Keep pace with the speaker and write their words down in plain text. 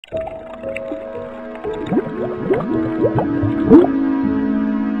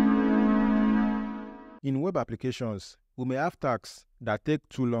In web applications, we may have tasks that take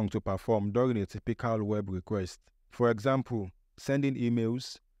too long to perform during a typical web request. For example, sending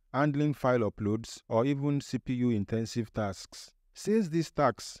emails, handling file uploads, or even CPU-intensive tasks. Since these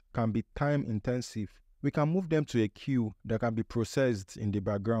tasks can be time-intensive, we can move them to a queue that can be processed in the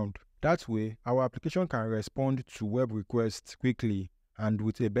background. That way, our application can respond to web requests quickly and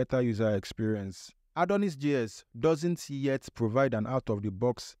with a better user experience. AdonisJS doesn't yet provide an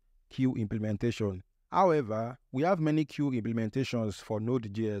out-of-the-box queue implementation. However, we have many queue implementations for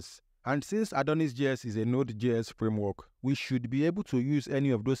Node.js, and since AdonisJS is a Node.js framework, we should be able to use any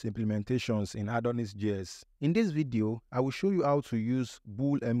of those implementations in AdonisJS. In this video, I will show you how to use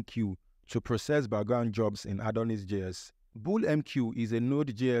BullMQ to process background jobs in AdonisJS. BullMQ is a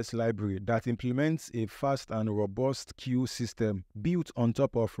Node.js library that implements a fast and robust queue system built on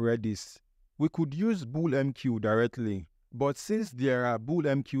top of Redis. We could use BullMQ directly, but since there are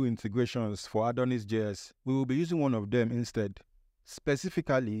BullMQ integrations for AdonisJS, we will be using one of them instead.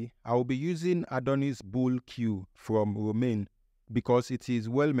 Specifically, I will be using AdonisBullQ from Romain because it is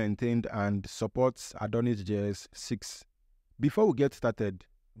well maintained and supports AdonisJS 6. Before we get started,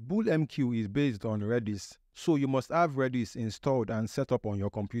 BullMQ is based on Redis, so you must have Redis installed and set up on your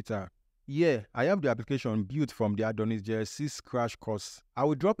computer. Yeah, I have the application built from the AdonisJS 6 crash course. I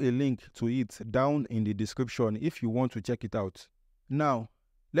will drop a link to it down in the description if you want to check it out. Now,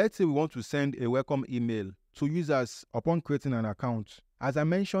 let's say we want to send a welcome email to users upon creating an account. As I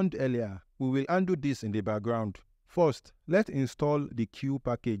mentioned earlier, we will undo this in the background. First, let's install the queue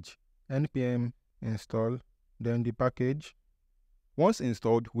package. npm install, then the package. Once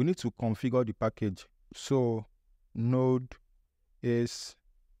installed, we need to configure the package. So, node is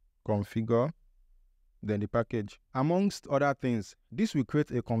configure, then the package. Amongst other things, this will create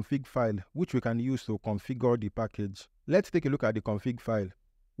a config file which we can use to configure the package. Let's take a look at the config file,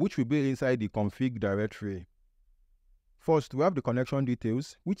 which will be inside the config directory. First, we have the connection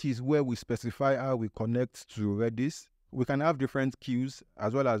details, which is where we specify how we connect to Redis. We can have different queues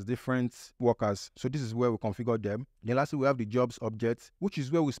as well as different workers, so this is where we configure them. Then lastly, we have the jobs object, which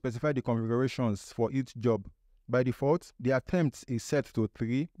is where we specify the configurations for each job. By default, the attempt is set to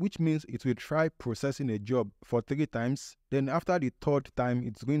 3, which means it will try processing a job for 3 times. Then after the 3rd time,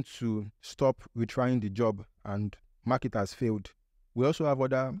 it's going to stop retrying the job and mark it as failed. We also have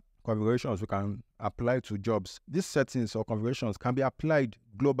other configurations we can apply to jobs. These settings or configurations can be applied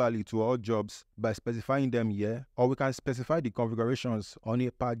globally to all jobs by specifying them here, or we can specify the configurations on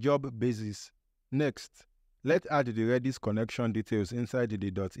a per job basis. Next, let's add the Redis connection details inside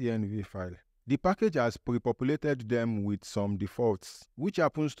the .env file. The package has pre-populated them with some defaults, which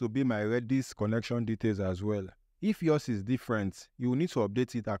happens to be my Redis connection details as well. If yours is different, you will need to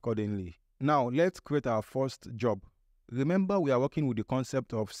update it accordingly. Now, let's create our first job. Remember, we are working with the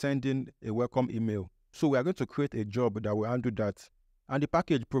concept of sending a welcome email. So we are going to create a job that will handle that. And the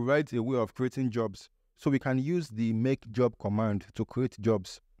package provides a way of creating jobs. So we can use the make job command to create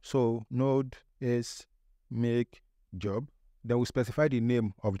jobs. So node is make job. Then we specify the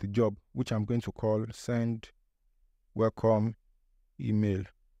name of the job, which I'm going to call send welcome email.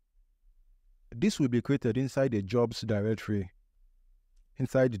 This will be created inside the jobs directory,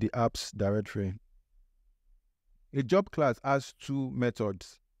 inside the apps directory. A job class has 2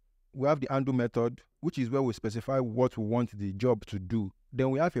 methods. We have the handle method, which is where we specify what we want the job to do.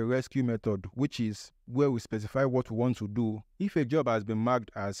 Then we have a rescue method, which is where we specify what we want to do if a job has been marked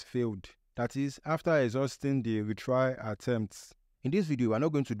as failed. That is, after exhausting the retry attempts. In this video, we're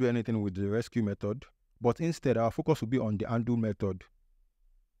not going to do anything with the rescue method, but instead our focus will be on the handle method.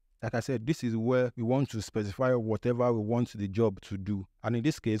 Like I said, this is where we want to specify whatever we want the job to do. And in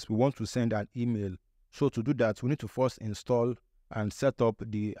this case, we want to send an email. So to do that, we need to first install and set up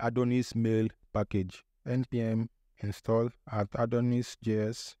the Adonis mail package. npm install at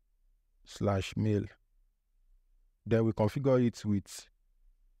adonisjs/mail. Then we configure it with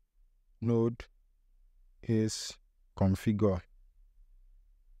node is configure.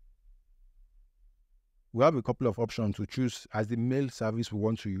 We have a couple of options to choose as the mail service we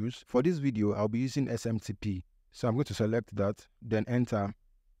want to use. For this video, I'll be using SMTP. So I'm going to select that, then enter.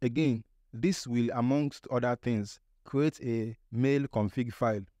 Again, this will, amongst other things, create a mail config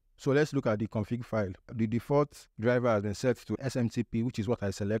file. So let's look at the config file. The default driver has been set to SMTP, which is what I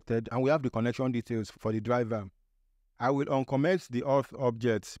selected, and we have the connection details for the driver. I will uncomment the auth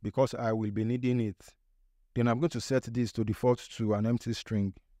object because I will be needing it. Then I'm going to set this to default to an empty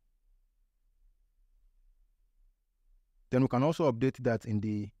string. Then we can also update that in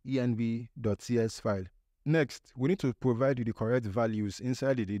the env.cs file. Next, we need to provide the correct values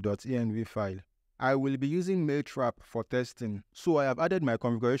inside the .env file. I will be using Mailtrap for testing, so I have added my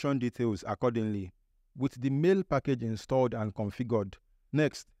configuration details accordingly. With the mail package installed and configured,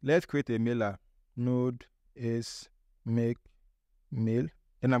 next, let's create a mailer. Node is make mail.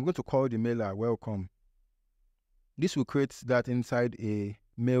 And I'm going to call the mailer welcome. This will create that inside a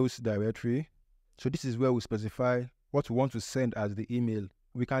mails directory. So this is where we specify what we want to send as the email.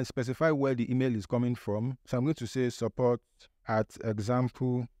 We can specify where the email is coming from. So I'm going to say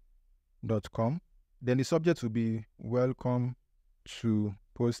support@example.com. Then the subject will be welcome to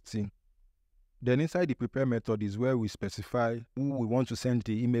posting. Then inside the prepare method is where we specify who we want to send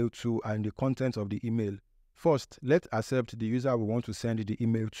the email to and the content of the email. First, let's accept the user we want to send the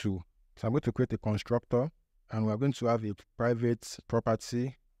email to. So I'm going to create a constructor, and we're going to have a private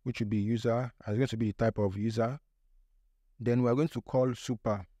property, which will be user, and it's going to be the type of user. Then we're going to call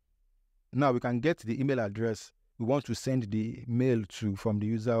super. Now we can get the email address we want to send the mail to from the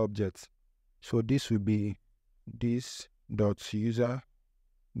user object. So this will be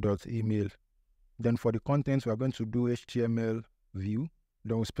this.user.email. Then for the contents, we're going to do HTML view.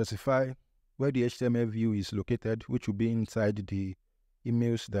 Then we'll specify where the HTML view is located, which will be inside the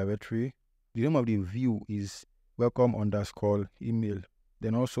emails directory. The name of the view is welcome_email.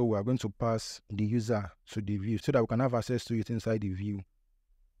 Then also we are going to pass the user to the view so that we can have access to it inside the view.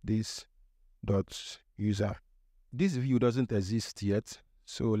 This.user. This view doesn't exist yet,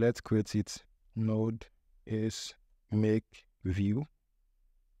 so let's create it. Node is make view.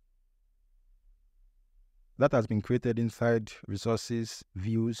 That has been created inside resources,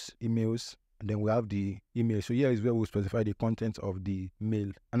 views, emails, and then we have the email. So here is where we'll specify the content of the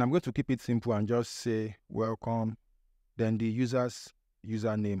mail. And I'm going to keep it simple and just say welcome, then the user's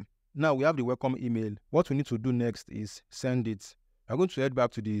username. Now we have the welcome email. What we need to do next is send it. I'm going to head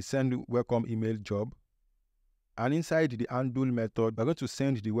back to the send welcome email job. And inside the handle method, we're going to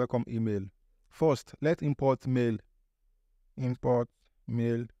send the welcome email. First, let's import mail. Import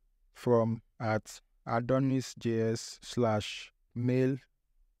mail from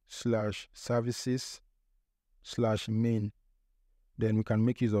AdonisJS/mail/services/main. Then we can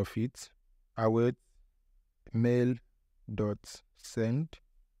make use of it. Await mail.send.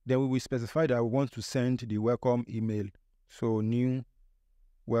 Then we will specify that we want to send the welcome email. So new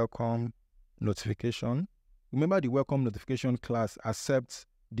welcome notification. Remember, the welcome notification class accepts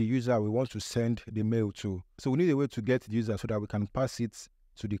the user we want to send the mail to. So we need a way to get the user so that we can pass it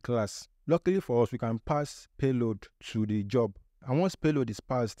to the class. Luckily for us, we can pass payload to the job. And once payload is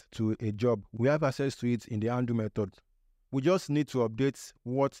passed to a job, we have access to it in the handle method. We just need to update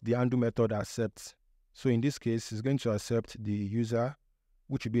what the handle method accepts. So in this case, it's going to accept the user,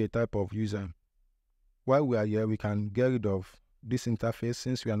 which will be a type of user. While we are here, we can get rid of this interface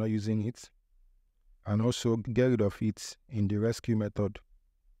since we are not using it, and also get rid of it in the rescue method.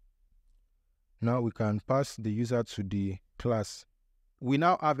 Now we can pass the user to the class. We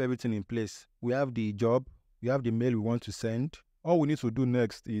now have everything in place. We have the job, we have the mail we want to send. All we need to do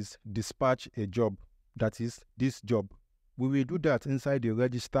next is dispatch a job, that is this job. We will do that inside the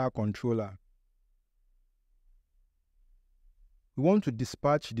register controller. We want to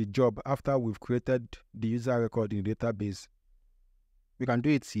dispatch the job after we've created the user record in the database. We can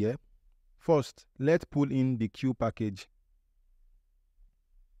do it here. First, let's pull in the queue package.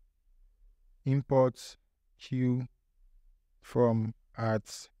 Import queue from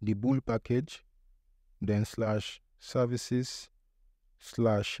the bull package, then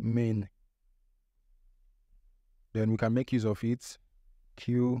 /services/main. Then we can make use of it,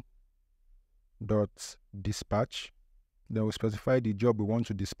 queue.dispatch. Then we'll specify the job we want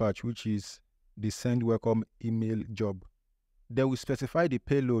to dispatch, which is the send welcome email job. Then we specify the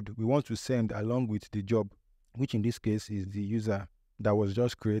payload we want to send along with the job, which in this case is the user that was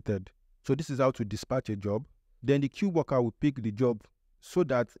just created. So this is how to dispatch a job. Then the queue worker will pick the job so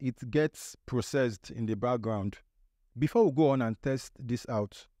that it gets processed in the background. Before we go on and test this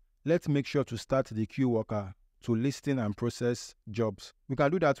out, let's make sure to start the queue worker to listing and process jobs. We can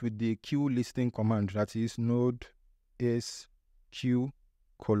do that with the queue listing command, that is node is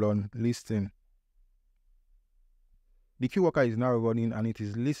queue:listing. The queue worker is now running and it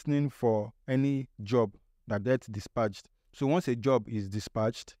is listening for any job that gets dispatched. So once a job is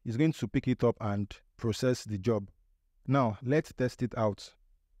dispatched, it's going to pick it up and process the job. Now, let's test it out.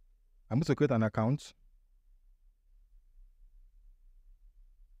 I'm going to create an account.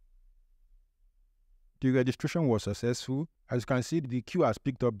 The registration was successful. As you can see, the queue has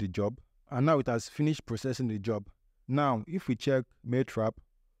picked up the job and now it has finished processing the job. Now, if we check Mailtrap,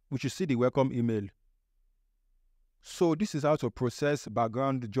 we should see the welcome email. So this is how to process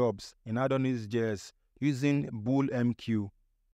background jobs in AdonisJS using BullMQ.